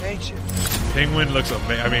 ain't you? Penguin looks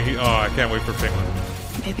amazing. I mean, I can't wait for Penguin.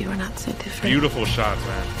 Maybe we're not so different. Beautiful shots,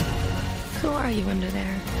 man. Who are you under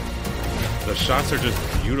there? The shots are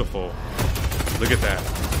just beautiful. Look at that.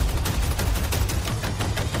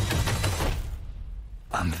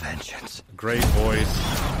 I'm vengeance. Great voice.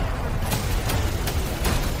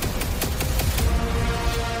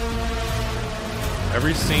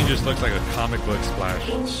 Every scene just looks like a comic book splash.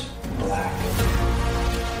 Black.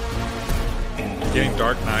 Getting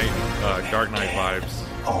Dark Knight vibes.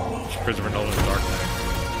 Christopher Nolan's Dark Knight.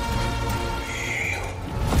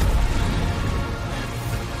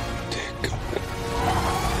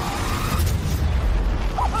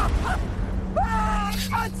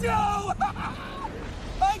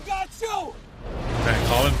 I got you! Man,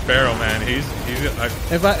 Colin Farrell, man, he's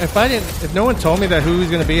if no one told me that who he's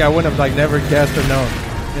gonna be, I wouldn't have like never guessed or known.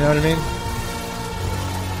 You know what I mean?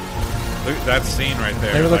 Look at that scene right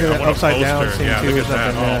there. Maybe look at that upside down scene yeah, too look or at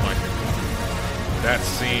that. something. Oh my god, that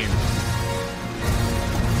scene.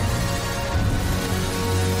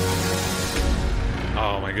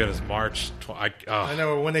 Oh my goodness, March. I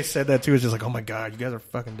know when they said that too, it's just like, oh my god, you guys are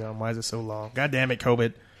fucking dumb. Why is it so long? God damn it,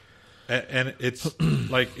 COVID. And it's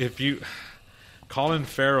like if you Colin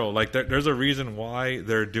Farrell, like there's a reason why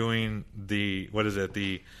they're doing the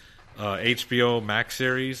HBO Max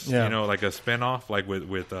series, yeah. Like a spinoff, like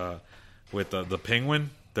with the Penguin.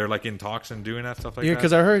 They're like in talks and doing that stuff like that. Yeah,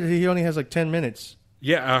 because I heard he only has like 10 minutes.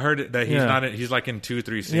 Yeah, I heard that he's not. He's like in 2-3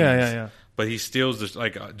 scenes. Yeah. But he steals this.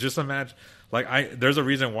 Like, just imagine. Like, there's a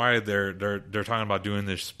reason why they're talking about doing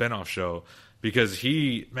this spinoff show, because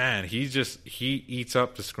he eats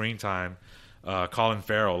up the screen time. Colin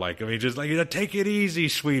Farrell, like, I mean, just like, take it easy,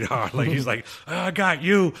 sweetheart. Like, he's like, I got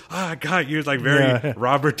you. It's like very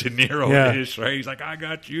Robert De Niro-ish, right? He's like, I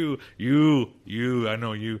got you, I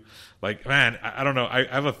know you. Like, man, I don't know. I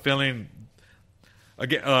have a feeling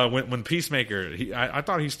again, when Peacemaker, I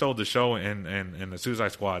thought he stole the show in the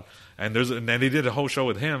Suicide Squad, and then they did a whole show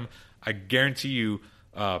with him. I guarantee you,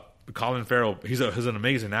 Colin Farrell, he's an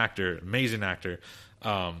amazing actor.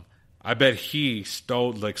 I bet he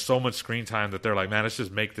stole like so much screen time that they're like, man, let's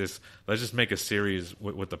just make a series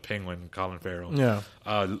with the Penguin, Colin Farrell. Yeah.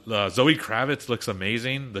 Zoe Kravitz looks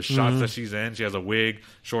amazing. The shots that she's in, she has a wig,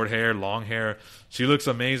 short hair, long hair. She looks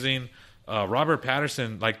amazing. Robert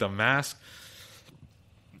Pattinson, like the mask,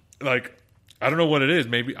 like I don't know what it is.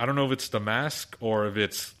 Maybe I don't know if it's the mask or if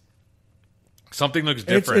it's something looks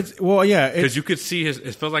different. Because you could see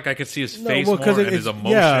it feels like I could see his face more and his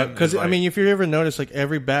emotion. Yeah, because I mean, if you ever notice, like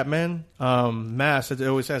every Batman mask, it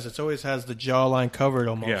always has the jawline covered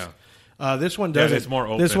almost. Yeah. This one doesn't. It's more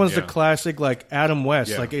open. This one's the classic, like Adam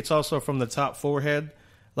West. Yeah. Like it's also from the top forehead.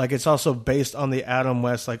 Like it's also based on the Adam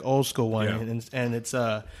West, like old school one, and it's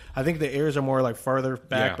I think the ears are more like farther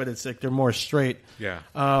back, but it's like they're more straight. Yeah.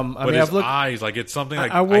 But his eyes, like it's something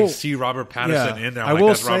like I see Robert Pattinson in there.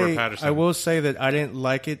 That's Robert Pattinson. I will say that I didn't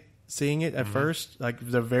like it seeing it at first, like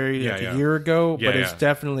a year ago, but it's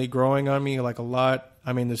definitely growing on me like a lot.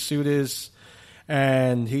 I mean, the suit is.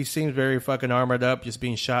 And he seems very fucking armored up, just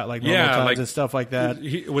being shot like normal times and stuff like that.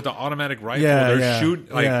 With the automatic rifle, they're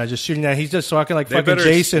shooting. Like, just shooting that. He's just talking like fucking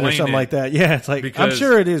Jason or something like that. Yeah, it's like I'm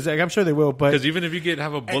sure it is. Like, I'm sure they will, but because even if you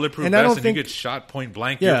have a bulletproof vest and you get shot point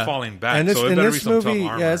blank, you're falling back. And this, so it better be some movie,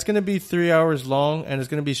 tough armor. it's going to be 3 hours long, and it's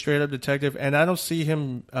going to be straight up detective. And I don't see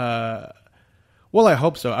him. Well, I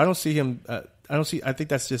hope so. I don't see him. I think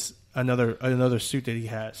that's just another suit that he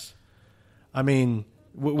has. I mean.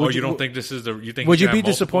 You don't think this is the? You think? Would you be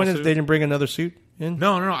disappointed if they didn't bring another suit in?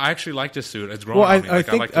 No. I actually like this suit. It's growing. Well, on me. I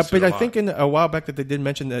think, but I think in a while back that they did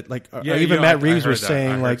mention that, like, even Matt Reeves was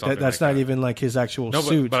saying like that's not even like his actual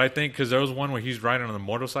suit. But I think because there was one where he's riding on the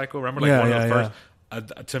motorcycle. Remember, like one of the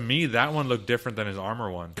first. To me, that one looked different than his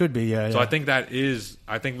armor one. Could be, So I think that is.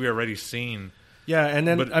 I think we already seen. Yeah, and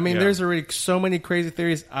then there's already so many crazy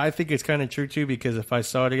theories. I think it's kind of true too because if I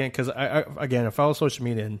saw it again, because I follow social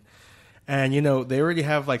media and they already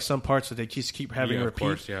have like some parts that they just keep having repeat.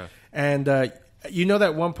 Of course, And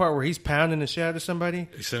that one part where he's pounding the shit out of somebody.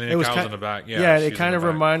 He's sitting in cows in the back. It kind of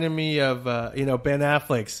reminded me of Ben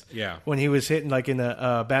Affleck's. Yeah. When he was hitting like in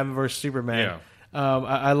the Batman vs Superman. Yeah.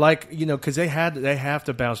 I like because they have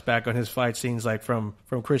to bounce back on his fight scenes like from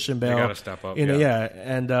Christian Bale. They got to step up.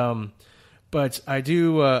 And but I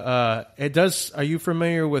do. It does. Are you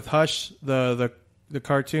familiar with Hush the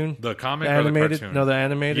cartoon, the comic, animated? Or the cartoon? No, the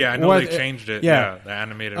animated. Yeah, I know they changed it. Yeah, the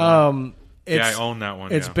animated one. I own that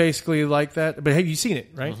one. It's basically like that. But have you seen it?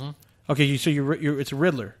 Right? Mm-hmm. Okay, so you're it's a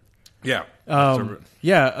Riddler. Yeah.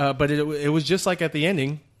 But it was just like at the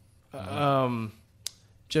ending,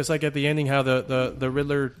 just like at the ending, how the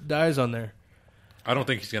Riddler dies on there. I don't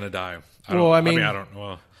think he's gonna die. I don't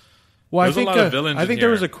know. Well, there's a lot of villains. I think there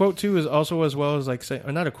was a quote too, as well as like say,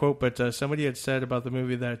 or not a quote, but somebody had said about the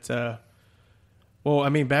movie that. Well, I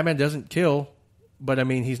mean, Batman doesn't kill, but I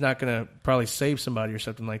mean, he's not going to probably save somebody or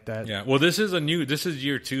something like that. Yeah. Well, this is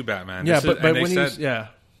year 2 Batman. Yeah, but when he's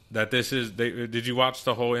that this is. Did you watch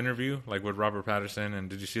the whole interview, like with Robert Pattinson,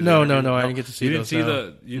 and did you see? No, I didn't get to see. You didn't see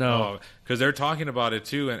no, because they're talking about it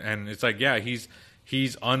too, and it's like, he's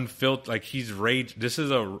unfiltered, like he's rage. This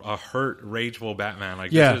is a hurt, rageful Batman.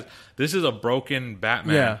 Like this is a broken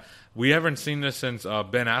Batman. Yeah. We haven't seen this since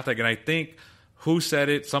Ben Affleck, and I think. Who said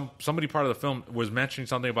it? Somebody part of the film was mentioning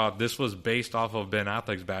something about this was based off of Ben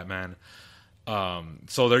Affleck's Batman.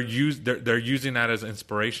 So they're using that as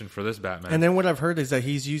inspiration for this Batman. And then what I've heard is that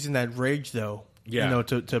he's using that rage though,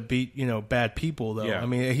 to beat bad people though. Yeah. I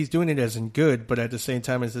mean, he's doing it as in good, but at the same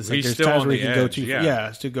time, it's like there's times where he can go too. Yeah,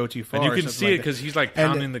 to go too far. And you can see it because he's like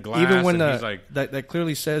pounding the glass. Even when he's like that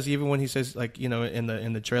clearly says, even when he says like in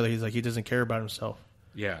the trailer, he's like he doesn't care about himself.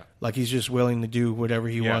 Yeah, like he's just willing to do whatever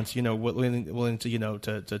he wants. Willing to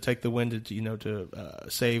to take the win to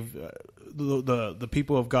save the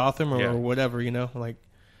people of Gotham or whatever. Like.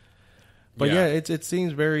 But it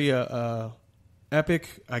seems very epic.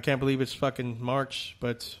 I can't believe it's fucking March,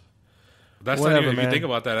 but that's whatever, not even. man. If you think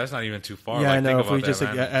about that, that's not even too far. Yeah, like, I know. Think if about we just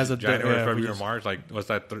that, as of January, February, March, like what's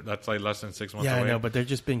that? That's like less than 6 months. Yeah, away. I know. But they've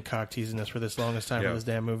just been cock teasing us for this longest time for this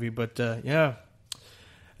damn movie. But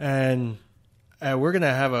and. We're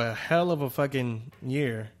gonna have a hell of a fucking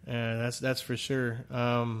year, that's for sure.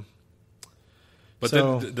 But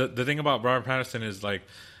the thing about Robert Pattinson is like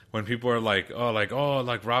when people are like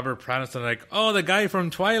Robert Pattinson, like the guy from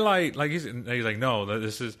Twilight, like he's like no,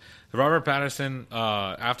 this is Robert Pattinson.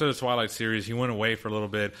 After the Twilight series, he went away for a little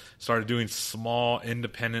bit, started doing small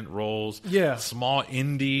independent roles, small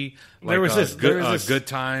indie. Like, there was this Good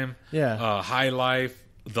Time, High Life.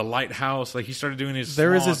 the Lighthouse. Like he started doing his.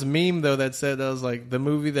 There is this meme though that said was like the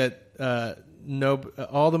movie that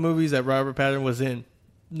all the movies that Robert Pattinson was in,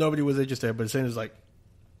 nobody was interested. But saying it was like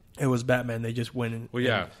it was Batman. They just went in. Well,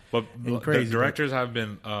 yeah, but crazy, the directors have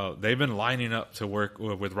been they've been lining up to work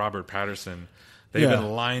with Robert Pattinson. They've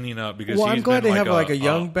been lining up because well, he's I'm glad been they have like a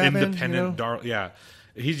young Batman, independent dark. Yeah,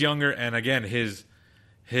 he's younger, and again his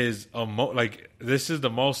like this is the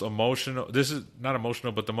most emotional. This is not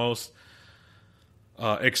emotional, but the most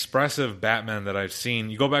expressive Batman that I've seen.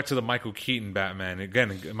 You go back to the Michael Keaton Batman.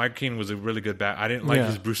 Again, Michael Keaton was a really good I didn't like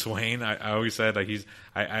his Bruce Wayne. I always said like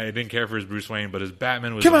I didn't care for his Bruce Wayne, but his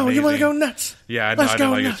Batman was amazing. You want to go nuts? Yeah, I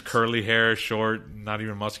know like nuts. It's curly hair, short, not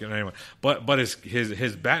even muscular anyway. But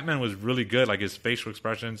his Batman was really good, like his facial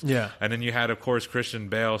expressions. Yeah. And then you had, of course, Christian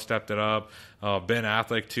Bale stepped it up, Ben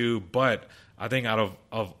Affleck too. But I think out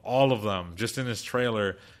of all of them, just in this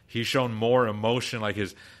trailer, he's shown more emotion, like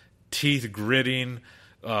his teeth gritting,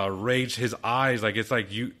 rage, his eyes, like it's like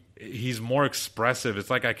he's more expressive. It's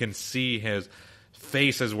like I can see his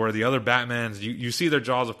face as where the other Batmans you see their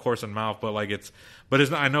jaws of course and mouth, but it's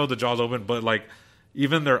not, I know the jaws open, but like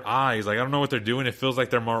even their eyes, like I don't know what they're doing, it feels like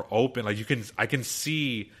they're more open. Like I can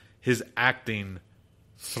see his acting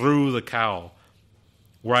through the cowl,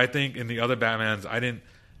 where I think in the other Batmans I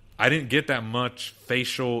didn't get that much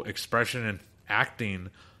facial expression and acting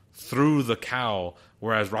through the cowl,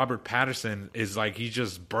 whereas Robert Pattinson is like he's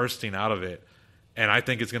just bursting out of it, and I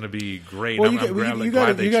think it's going to be great. Well, you got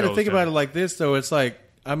to think about it like this though. It's like,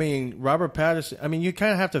 I mean, Robert Pattinson. I mean, you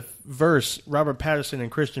kind of have to verse Robert Pattinson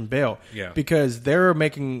and Christian Bale, because they're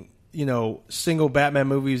making single Batman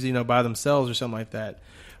movies by themselves or something like that.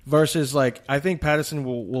 Versus, like, I think Pattinson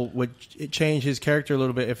would change his character a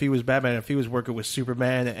little bit if he was Batman, if he was working with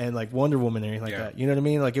Superman and like Wonder Woman and anything like that. You know what I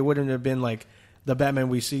mean? Like, it wouldn't have been like the Batman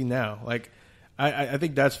we see now. Like, I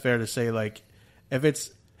think that's fair to say. Like, if it's,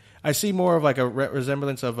 I see more of like a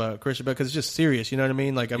resemblance of Christian Bale because it's just serious. You know what I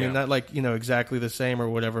mean? Like, I mean, not like exactly the same or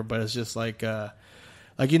whatever, but it's just like it's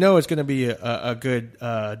going to be a good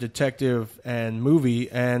detective and movie,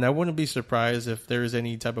 and I wouldn't be surprised if there is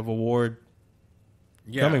any type of award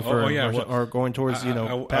coming for or going towards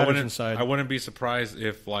Pattinson's side. I wouldn't be surprised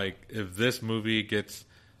if this movie gets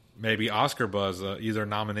maybe Oscar buzz, either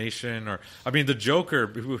nomination or the Joker.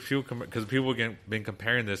 Because people have been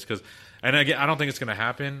comparing this and again, I don't think it's going to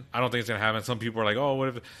happen. Some people are like, oh, what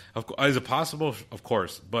if? Is it possible? Of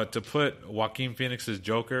course, but to put Joaquin Phoenix's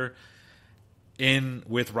Joker in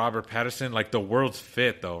with Robert Pattinson, like the world's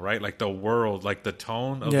fit though, right? Like the world, like the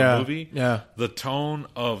tone of the movie, the tone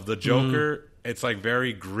of the Joker. It's like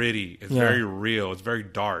very gritty. It's very real. It's very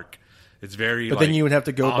dark. It's very. But then you would have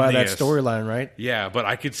to go by that storyline, right? Yeah, but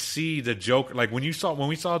I could see the Joker. Like when we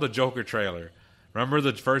saw the Joker trailer. Remember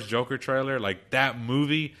the first Joker trailer? Like that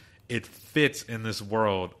movie, it fits in this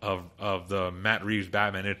world of the Matt Reeves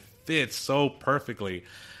Batman. It fits so perfectly.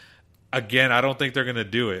 Again, I don't think they're going to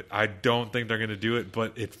do it.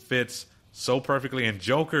 But it fits so perfectly. And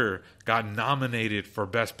Joker got nominated for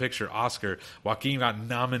Best Picture Oscar. Joaquin got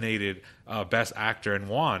nominated Best Actor and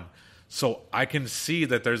won. So I can see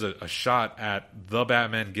that there's a shot at the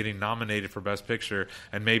Batman getting nominated for Best Picture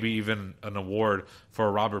and maybe even an award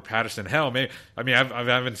for Robert Pattinson. Hell, maybe, I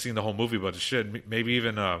haven't seen the whole movie, but it should. Maybe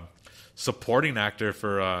even a supporting actor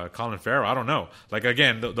for Colin Farrell. I don't know. Like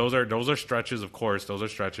again, those are stretches, of course. Those are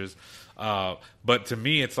stretches. But to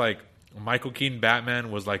me, it's like Michael Keaton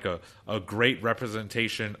Batman was like a great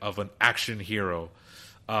representation of an action hero.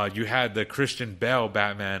 You had the Christian Bale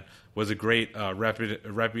Batman was a great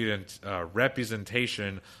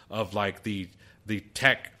representation of like the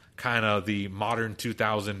tech kind of the modern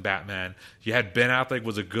 2000 Batman. You had Ben Affleck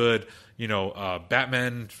was a good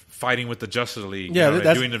Batman fighting with the Justice League, doing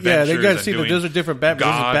adventures. Yeah, they got to see that those are different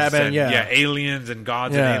Batman. Batman, aliens and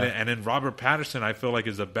gods, and then Robert Pattinson, I feel like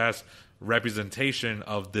is the best representation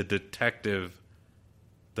of the detective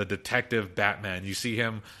Batman. You see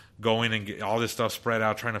him going and get all this stuff spread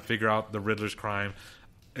out, trying to figure out the Riddler's crime,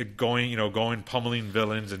 going pummeling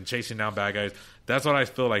villains and chasing down bad guys. That's what I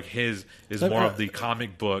feel like his is more of the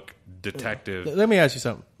comic book detective. Let me ask you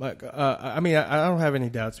something. Like, I don't have any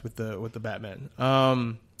doubts with the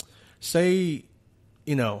Batman. Say,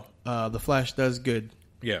 the Flash does good.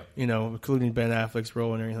 Yeah. Including Ben Affleck's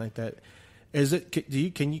role and everything like that. Is it?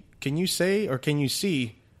 Can you say or can you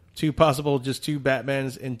see two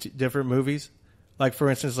Batmans in different movies? Like for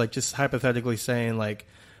instance, like just hypothetically saying like,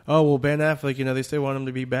 oh well, Ben Affleck, they still want him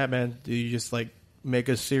to be Batman. Do you just like make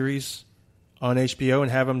a series on HBO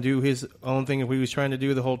and have him do his own thing that he was trying to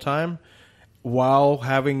do the whole time, while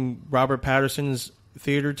having Robert Pattinson's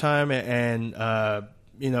theater time and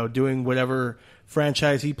doing whatever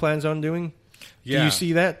franchise he plans on doing? Do you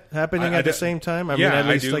see that happening at the same time? I mean, yeah, at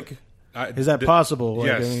least I do. like, is that possible? Like,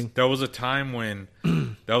 Yes, I mean, there was a time when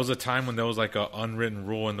there was like an unwritten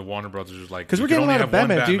rule in the Warner Brothers, was like, because we're you getting could a lot only of have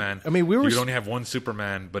one Batman, dude. I mean, you could only have one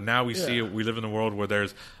Superman, but now we see Yeah. it. We live in a world where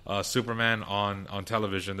there's a Superman on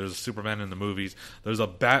television. There's a Superman in the movies. There's a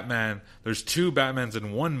Batman. There's two Batmans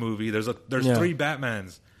in one movie. There's Yeah. three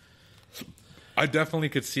Batmans. I definitely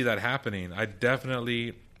could see that happening. I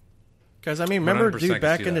definitely. Because I mean, remember, 100% dude, can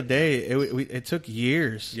back see in the that. day, it took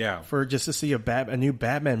years, Yeah. for just to see a new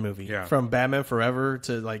Batman movie, Yeah. from Batman Forever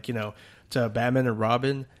to like to Batman and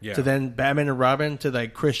Robin, Yeah. to then Batman and Robin to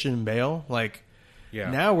like Christian Bale, like.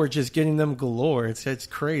 Yeah. Now we're just getting them galore. It's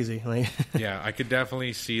crazy. Like, Yeah, I could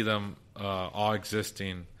definitely see them all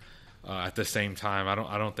existing at the same time.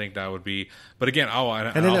 I don't think that would be. But again,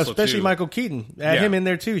 and then also especially too, Michael Keaton, add Yeah. him in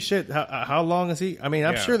there too. Shit, how long is he? I mean,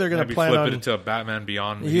 I'm yeah, sure they're going to maybe plan flip on it into a Batman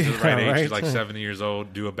Beyond. He's Yeah, the right age. right. He's like 70 years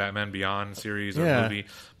old. Do a Batman Beyond series or Yeah. movie.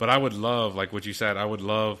 But I would love, like what you said. I would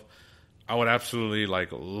absolutely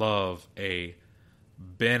love a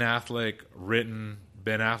Ben Affleck written,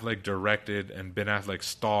 Ben Affleck directed, and Ben Affleck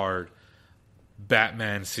starred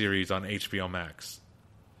Batman series on HBO Max.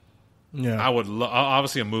 Yeah, I would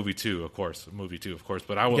obviously a movie too, of course.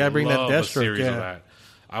 But I would gotta bring that love a Deathstroke, series yeah. of that.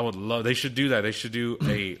 I would love. They should do that. They should do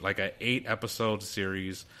a 8-episode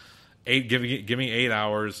series. Give me 8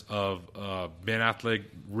 hours of Ben Affleck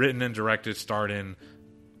written and directed, starred in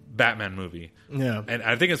Batman movie. Yeah, And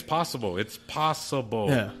I think it's possible. It's possible.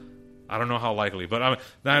 Yeah. I don't know how likely, but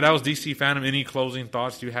that was DC Fandom. Any closing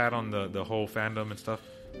thoughts you had on the whole fandom and stuff?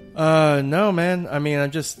 No, man. I mean,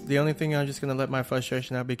 the only thing I'm just gonna let my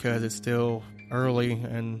frustration out because it's still early,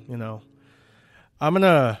 and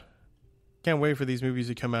can't wait for these movies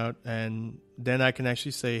to come out, and then I can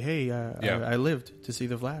actually say, hey, I lived to see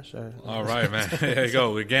The Flash. All right, man. There you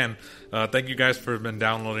go. Again, thank you guys for been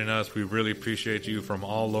downloading us. We really appreciate you from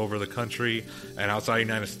all over the country and outside the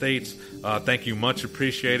United States. Thank you. Much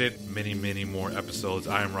appreciated. Many, many more episodes.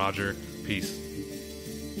 I am Roger. Peace.